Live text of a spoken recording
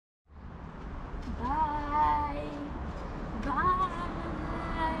Bye! Bye!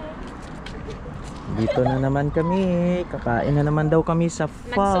 Dito na naman kami. Kakain na naman daw kami sa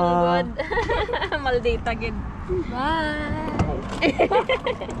fa. Nagsugod. Maldita gid. Bye!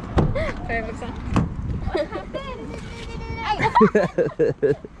 Kaya magsa.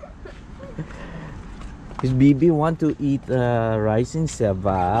 His baby want to eat rice in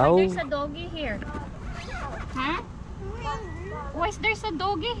Sabaw. There's a doggy here. Huh? Why is there's a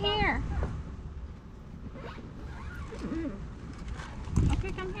doggy here?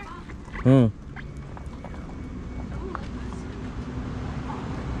 Okay, come here.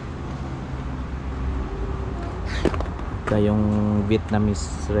 Ito yung Vietnamese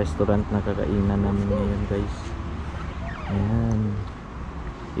restaurant na kakainan namin ngayon, guys. Ayan.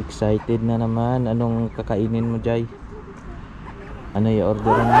 Excited na naman. Anong kakainin mo, Jai? Ano yung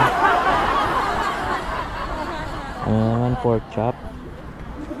orderan mo? Ano naman? Pork chop?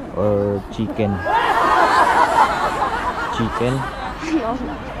 Or chicken? Chicken?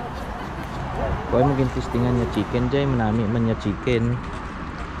 Huwag mo gintistingan niya chicken, Jai. Manami man niya chicken.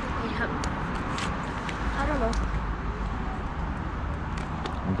 I don't know.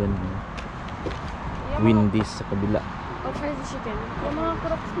 Andyan. Wendy's sa kabila. I'll try the chicken. Yung mga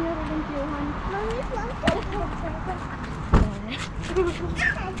crocs niya rin yung tiyuhan.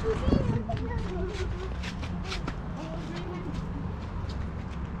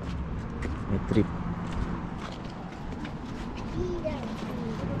 May trip.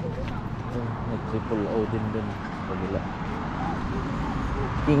 May triple O din dun sa kabila.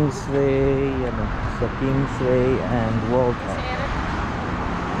 Kingsway, ano, sa Kingsway and Walcott.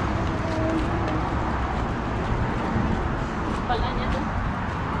 Pala niya doon.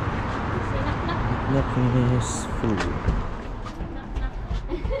 Sinaknak. Vietnamese food.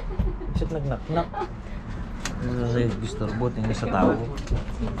 Isip nag-knock-knock. Disturbo, tingin sa tao.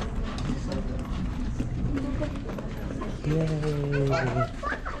 Yay!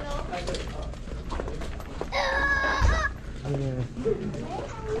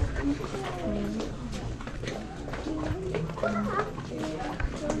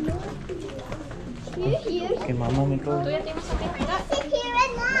 Okay, mama, may ko. Tuya, tayo masakit.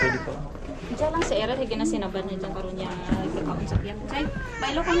 Pwede pa. Diyan lang si Eric, higit na sinabad niya dyan karoon niya kakaon sa tiyak. Jay,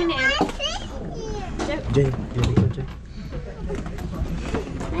 bailo kami ni Eric. Jay, dito ko, Jay.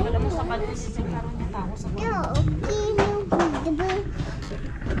 Wala mo sa kanto si Jay karoon niya tao sa kanto.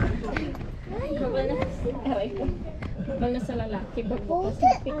 Bal na sa lalaki, pagbukas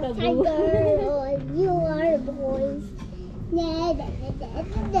na pikado. You are boys.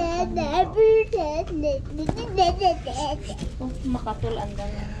 Oh, makatul ang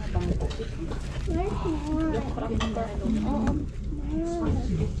bangko. Yung crap ng balo. Oo.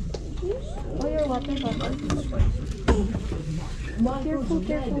 Oh, your water bottle. Careful,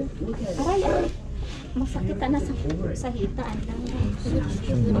 careful. Aray, aray. Masakita na sa hita.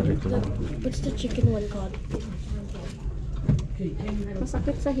 What's the chicken one called?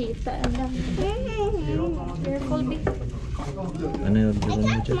 Masakit sa hita. Careful, babe. Ano yung orderan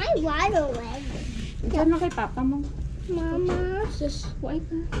mo, Jay? My water leg. Diyan na kay papa mo. Mama. Sus, white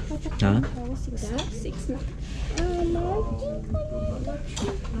na. Ha? Six na.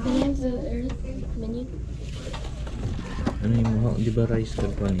 There's the earth menu. Ano yung mo? Di ba rice ka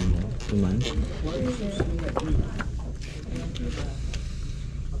pa mo? Tuman?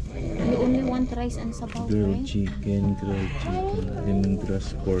 You only want rice and sabaw, Grilled right? chicken,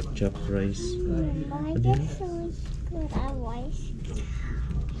 lemongrass pork chop rice. I guess so. Good at rice.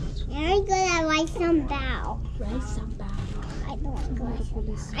 I'm good at rice and bow. Rice sabaw. I don't want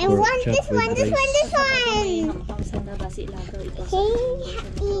rice. I Pork want chop this with one, this rice. one, this one. Can Can you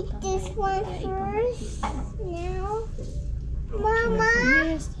eat this one first? Now? Mama,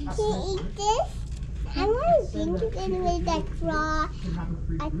 Yes, can you eat this? I want to drink it in with that straw.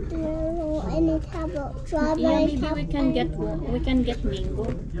 At the and it have a Yeah, strawberry. maybe we can get one. We can get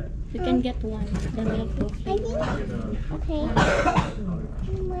mango. We can get one. The mango. I think. Okay.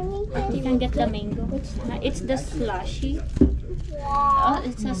 Mommy, You can get the mango. It's the slushy.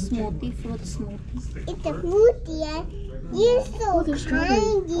 It's a smoothie, fruit smoothie. it's a smoothie. Eh? You're so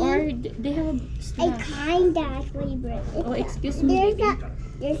kind. Or they have I slush. kinda flavor. Oh, excuse me, baby.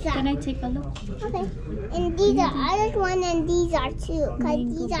 There's Can a. I take a look? Okay. And these are other one and these are two. Cause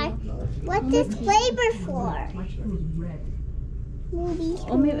these are. What's this flavor for? Maybe.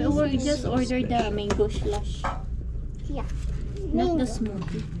 Or maybe we just order the mango slush. Yeah. Not the Mango.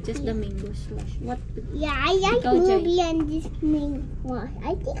 smoothie, just the mango slush. What? Yeah, I like Ikaw, Jay. movie and this mango wash.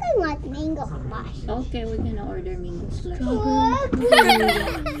 I think I want mango wash. Okay, we're gonna order mango slush.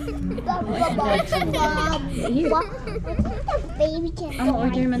 Here. Baby can Ang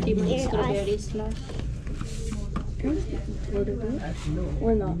order man tayo ng strawberry slush.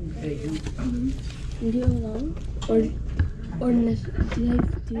 Or not? Hindi lang? Or like,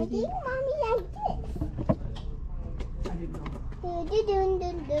 I think mommy likes this. Dun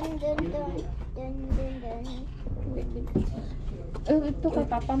dun dun dun dun dun dun dun dun. Ito kay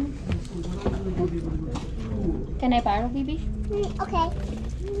papa mo. Can I borrow, baby? Okay.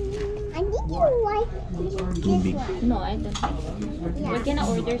 I think you like this Tubig. one. No, I don't think so. We're gonna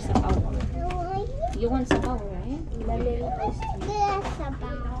order sabaw. You want sabaw, right? What's this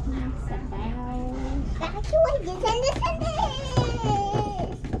about? Sabaw. Actually, this and this and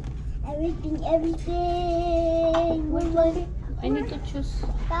this. Everything. I need to choose.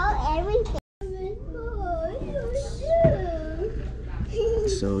 About everything.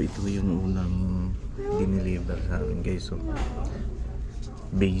 So ito yung unang dineliver sa amin guys. So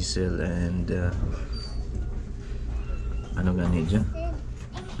basil and ano gani dyan?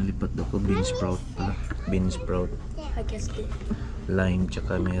 Nalipat ako, bean sprout pala. Bean sprout, I guess the lime,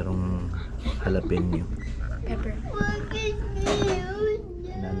 tsaka merong jalapeno. pepper.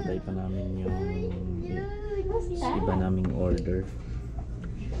 Inaantay pa namin yung iba naming order.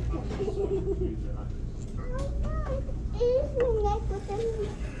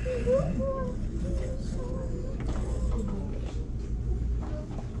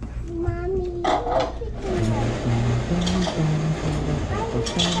 Mommy.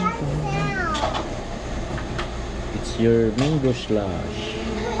 It's your mango slush.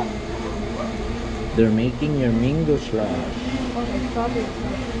 They're making your mango slush.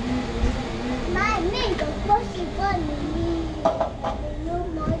 My mango slushy bunny. No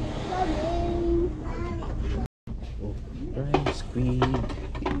more coming. Oh, fried squid.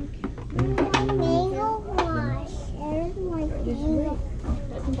 Thank you. Mango wash. There's my mango.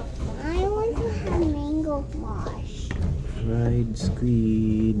 I want to have mango wash. Fried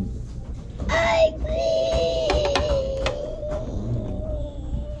squid. I agree.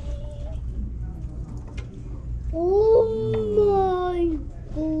 Oh my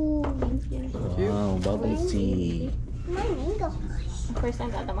god. Wow, bubble tea. My mango wash. First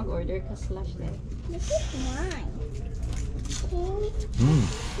time tata mag-order ka slush din. This is mine. Mm.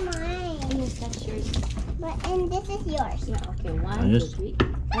 Mine. Yes, that's yours. But and this is yours. Yeah, okay. 1, Ayos. 2, 3.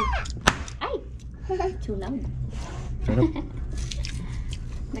 Ay! Too loud. Sarap.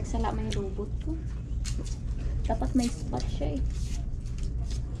 Nagsala mo yung robot ko. Dapat may spot siya eh.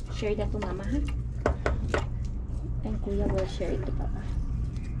 Share that to mama ha. And kuya will share it to papa.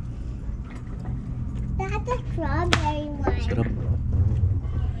 That's a strawberry one. Sarap.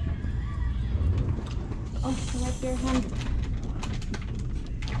 Oh, wipe your hand.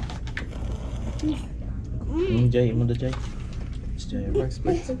 Jay, mo da Jay. It's Jay.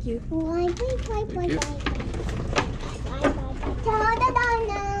 Thank you. Why?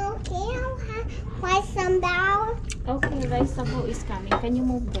 Why some bow? Okay, rice sabaw is coming. Can you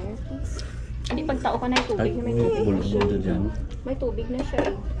move there, please? Hindi, pagtao ka na yung tubig. May tubig na siya. dyan. May tubig na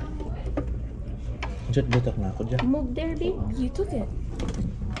siya eh. Diyan, butak na ako dyan. Move there, babe. You took it.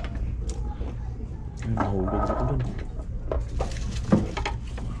 Nahulog ako dun.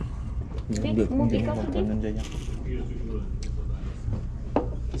 Vic, move ikaw, Vic.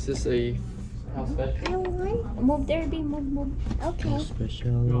 Is this a house bed? I want. Move there, babe. Move. Okay.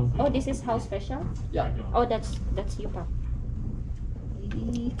 Special. Oh, this is house special? Yeah. Oh, that's you, pa.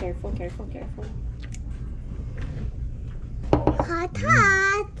 Careful. Hot.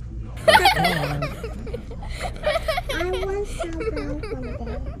 I want some brown from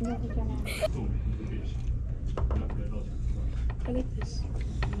there. I like this.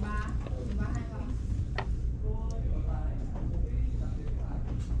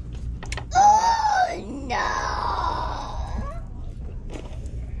 Oh no!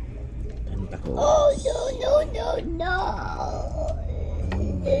 Kanta ko. Oh no! No!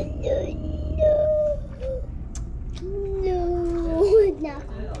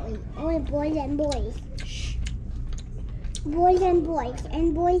 Only boys and boys. Boys and boys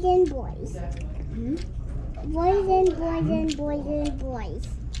and boys and boys. Boys and boys and boys and boys.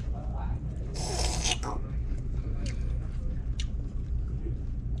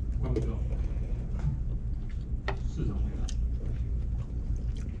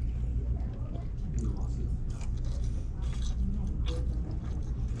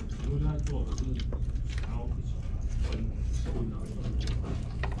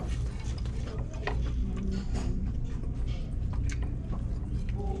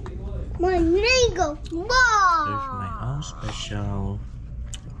 My Lego There's ball. my house special.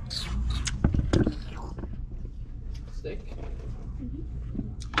 Steak.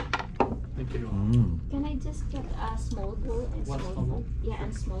 Thank you. Can I just get a small bowl and One small small bowl? Yeah,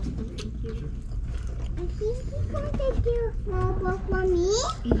 and small spoon. Thank you. I think you're going to do a small bowl for me.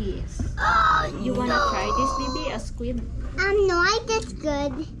 Yes. Oh, You wanna try this, baby? A squid? No, I just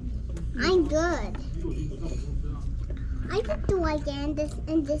good. I'm good. I just do again this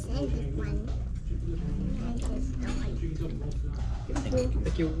and this and this one. I just do again.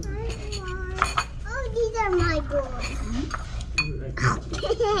 Thank you. Oh, these are my goals.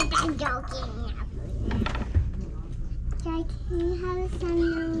 I'm joking. Dad, can you have some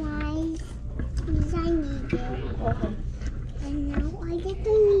nice? Because I need it. And now I get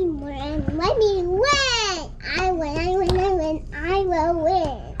to need more. And let me win! I win, I win, I win. I will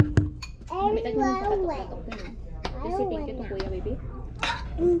win. Everyone will win. I Kasi will thank you win to now. Kuya, baby.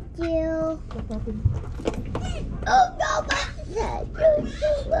 Thank you. Oh, no,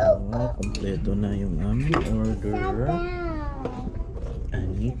 Kompleto na yung aming order. I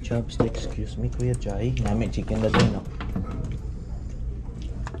need chopsticks. Excuse me, Kuya Jai. Namin chicken na din, no?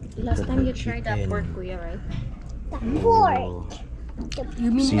 Last time you tried that Chicken. pork, Kuya, right? Pork. Oh, You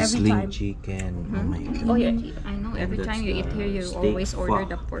mean every sizzling time? chicken. Oh my god. Oh, yeah. I know. And Every that's time you eat the here, you steak always order pho.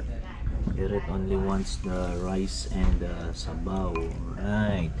 the pork. Garrett only wants the rice and the sabaw.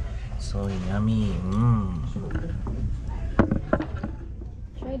 Right. So yummy.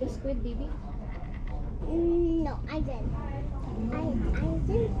 Try the squid, baby. No, I didn't. I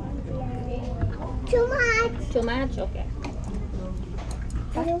didn't. Too much. Too much? Okay.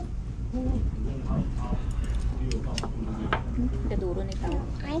 Kaduro ni tao.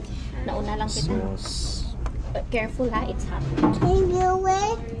 Nauna lang kita. Sauce. Careful ha, it's hot. Can you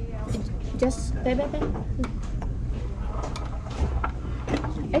wait? Just, bebe.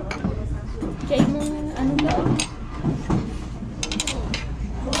 Eh, check mo ano ba?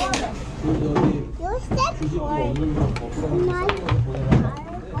 You said pork. Not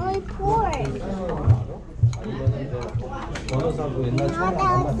only pork. Not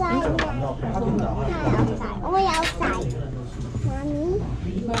outside. Not outside. Only outside. Mommy?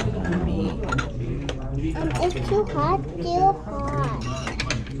 It's too hot. Too hot.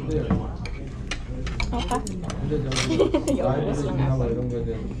 Okay. Iubos lang ako.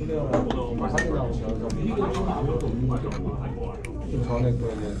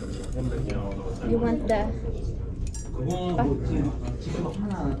 You want the...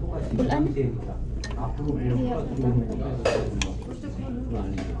 Bulan?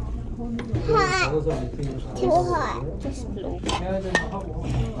 Hot. Too hot. Just blow.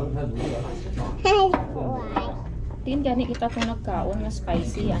 Why? Tin gani kita kung nagkaon nga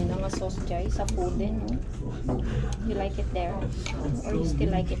spicy ano nga sauce jay sa food din, no? You like it there? Or you still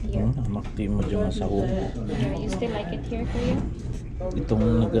like it here? Makti mo dyan sa home. You still like it here, Kuya?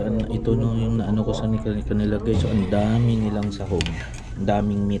 Ito no yung naano ko sa kanila guys. So, ang dami nilang sahog. Ang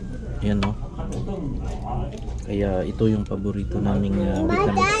daming meat. Yan no. Kaya ito yung paborito naming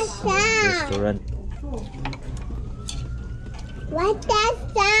Vietnamese restaurant. What's that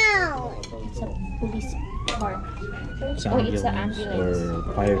sound? It's a police car. Sa Oh, it's an ambulance or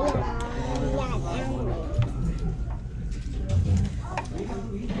ambulance. fire truck.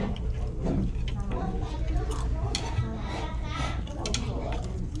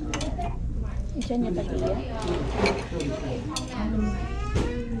 Diyan niya tagiya.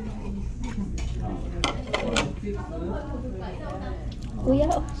 Kuya,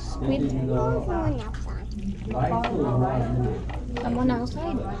 oh, squid. Someone outside. Come on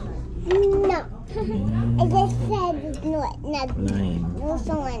outside. No. I just said no, not Nine. no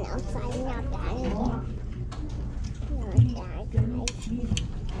someone outside, not that. Not that.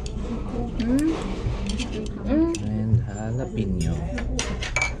 And jalapeno.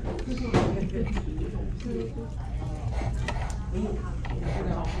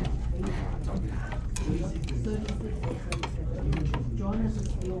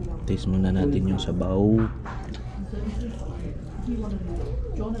 Taste muna natin yung sabaw.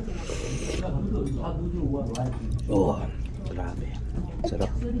 Oh, grabe.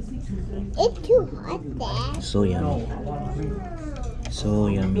 Sarap. It's too hot there. So yummy. So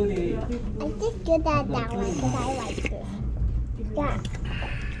yummy. I just get that one because I like this. Yeah.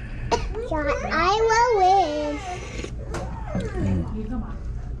 So I will win.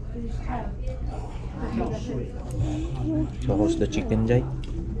 So how's the chicken, Jai?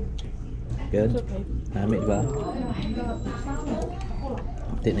 Good? Nami ba?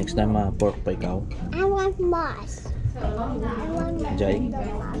 Next time pork pa ikaw. I want moss. Jai?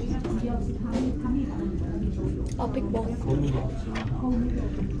 I'll pick both.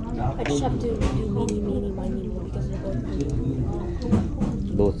 I just have to do meeny, miny, mo because they're both good.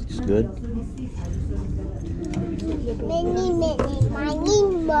 Both is good. Mini, mini, mini,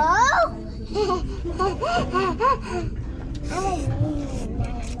 mo.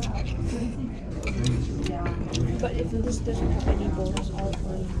 But if this doesn't have any bones, I'll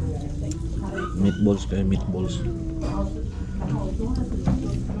like Meatballs kayo, meatballs.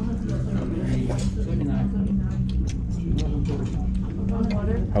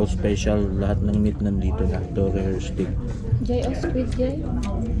 How special lahat ng meat nandito na. Torre stick. Jay o squid, Jay.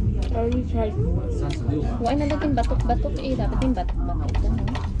 I already tried. Huwag na natin batok-batok eh. Dapat yung batok-batok. Ganun.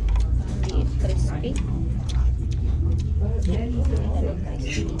 Hindi crispy.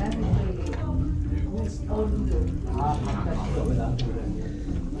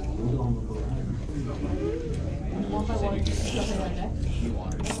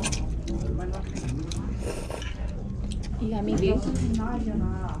 Yummy, babe.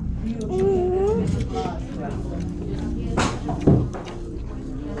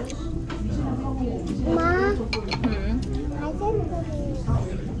 Ma, Hmm. I didn't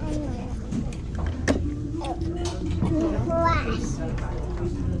toothbrush.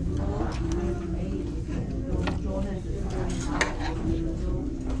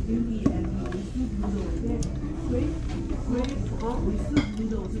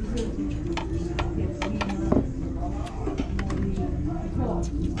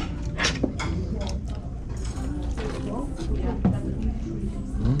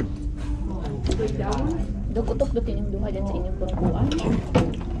 Dukutok doon yung duha dyan sa inyong purungkuan.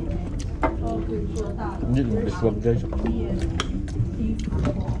 Hindi, mag-iswag guys.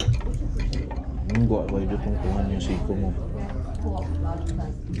 Ang gawa ko yung tungtungan yung siko mo.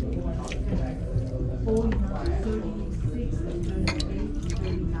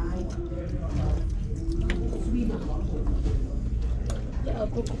 Yeah, I'll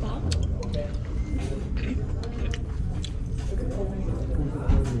cook that.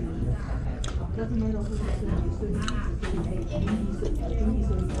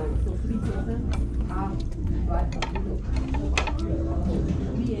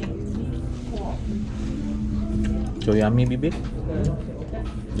 So yummy, Bibi?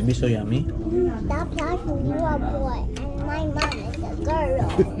 Bibi, so yummy? That plus you a boy and my mom is a girl.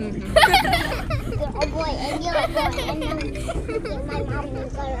 You're a boy and you're a boy and my mom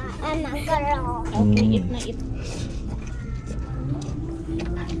is a girl. I'm a girl. Okay, eat na eat.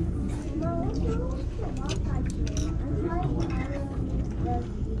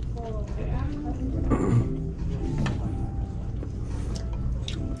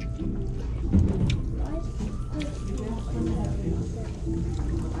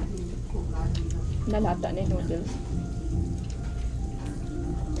 Nalata na yung noodles.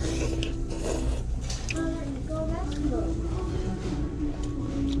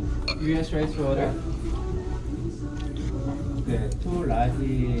 US rice water. Okay, 2 large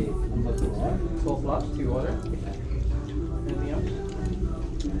number 4. 12 plus, 2 water. Anything else?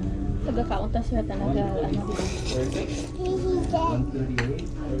 Taga-kaunta siya talaga. Ano dito? 36,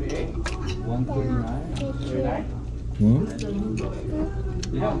 138, 38, 139. 39. Hmm?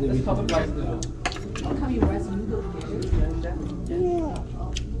 Yeah, there's a couple prices as well.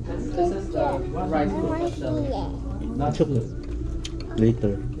 This is the rice noodles. Not chocolate.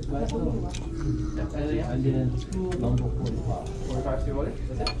 Later. Anything else? And then 2 number 45. 45 2 water.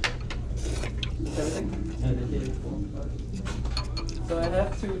 That's it. That's everything. So I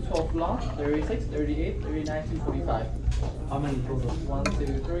have 2 12 blanc, 36, 38, 39, 245. How many total? 1,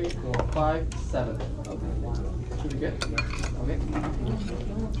 2, 3, 4, 5, 7. Okay. Should be good? Okay.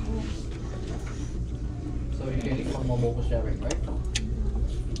 So you're getting one more bowl for sharing, right?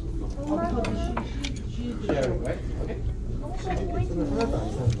 Sharing, right? Okay.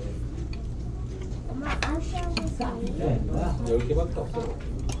 네, 10개밖에 없어.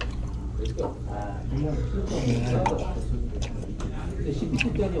 그러니까 근데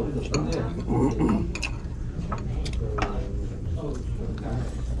 12개짜리 없었는데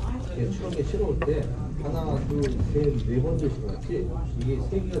추억에 실어올 때 하나, 둘, 셋, 4번씩 맞지? 이게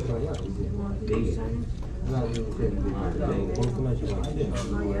 3개가 들어가는 게 아니지? 4개. 하나, 둘, 셋, 4개. 거기서만 실어왔지?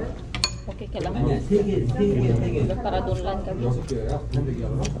 Okay ka lang. 아니야, 3개. Para doon lang kami. 6개야? 300개야?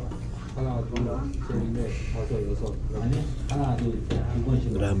 하나, 둘, 셋, 넷, 다섯, 여섯. 아니, 하나, 둘, 셋,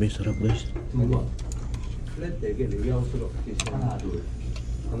 2번씩. Grabe, sarap guys. 2번. 플랫 4개, 레이아웃으로 이렇게 하나, 둘.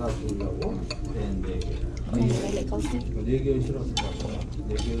 하나, 둘 하고, 네, 4개. Wala ikaw siya. 4개를 실었으니까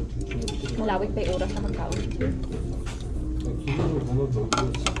 4개를 중심으로 실어. Malawig pa yung oras na magkaon. 기준으로 보면 여기가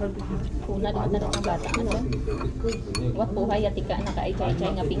 18개. Kuna doon na rin ang bata. Ano? Wat buhay at ika na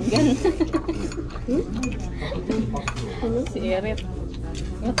kaichay-chay nga pinggan. Ano? Si Eret.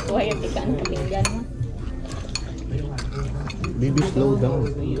 Nagkuhay at ikaan kapinggan mo. Baby, slow down.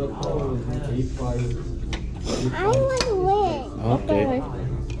 I want to win. Okay.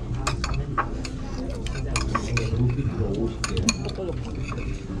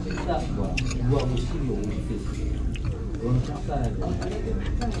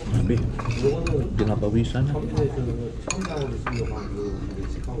 Sabi, pinapawisan na.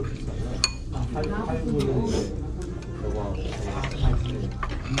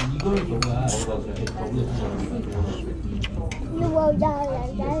 You will die.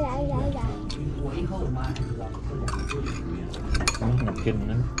 Makin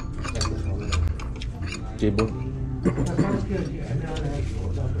na. Cibol.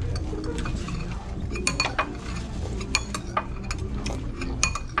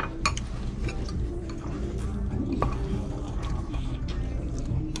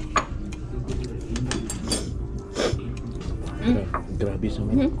 Grabe sa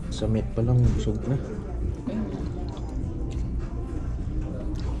meat. Sa meat pa lang busog na.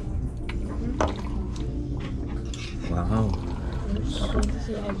 Wow. I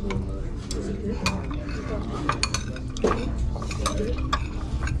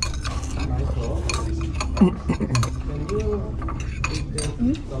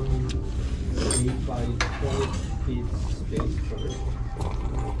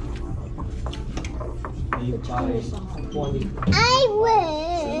win.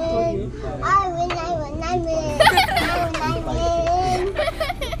 I win.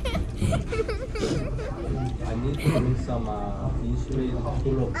 I need to bring some insulin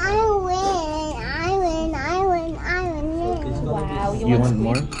full of. I win. Wow, You want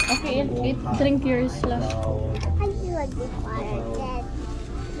more? Okay, eat, drink yours lang. I do like this water, Dad.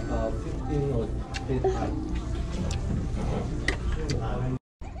 15 or 8.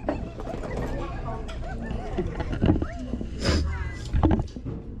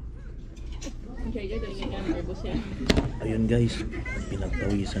 Ayun guys,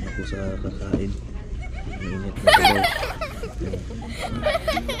 pinagtawisan ako sa kakain. Ang init na sabaw.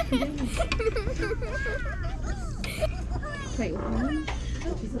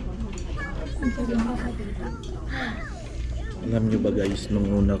 Alam nyo ba guys, nung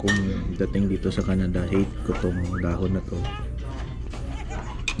una kong dating dito sa Canada, hate ko tong dahon na to.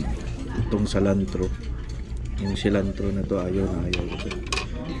 Itong cilantro. Yung cilantro na to, ayaw na ayaw ko.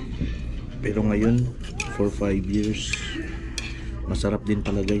 Pero ngayon, for 5 years, masarap din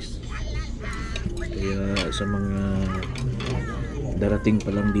pala guys. Kaya sa mga darating pa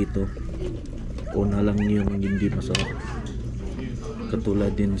lang dito, una lang yung hindi masarap.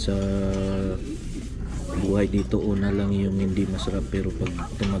 Katulad din sa buhay dito, una lang yung hindi masarap, pero pag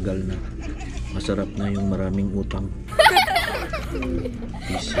tumagal na, masarap na yung maraming utang.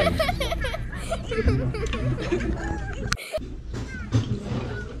 Peace yan.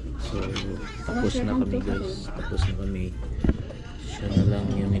 So, tapos na kami guys. Tapos na kami. Siya na lang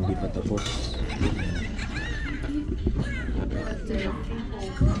yung hindi pa tapos.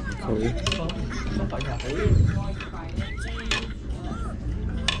 Sorry.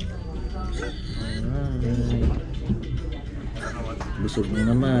 Alright. Busog na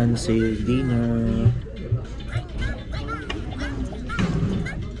naman. Say dinner.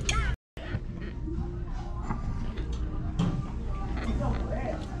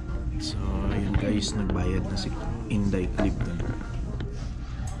 So, ayun guys, nagbayad na si Inday Clifton.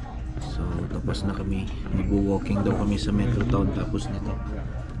 So, tapos na kami. Mag-walking daw kami sa Metro Town tapos nito.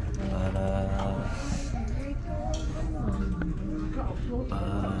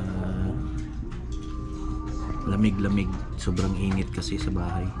 Para lamig-lamig. Sobrang init kasi sa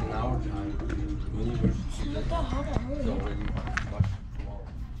bahay.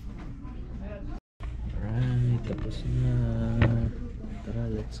 Alright, tapos na. Tara,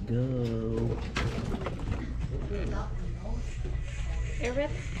 let's go.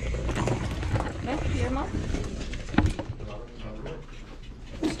 Eric? Left your mouth?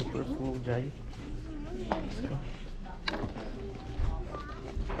 Super full, Jai. Let's go.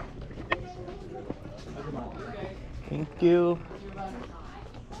 Thank you.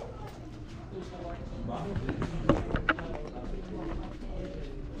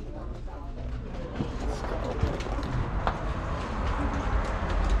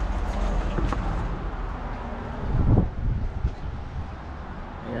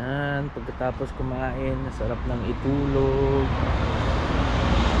 Ayan, pagkatapos kumain, nasarap ng itulog.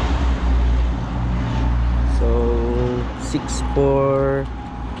 So,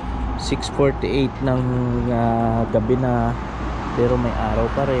 6:48 ng gabi na, pero may araw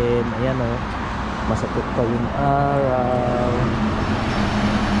pa rin. Ayan o, masakit pa yung araw.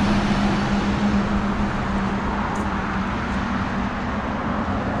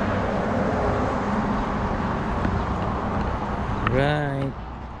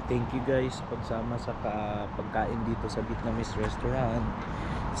 thank you guys sa pagsama sa pagkain dito sa Vietnamese restaurant.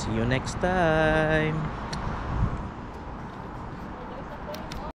 See you next time.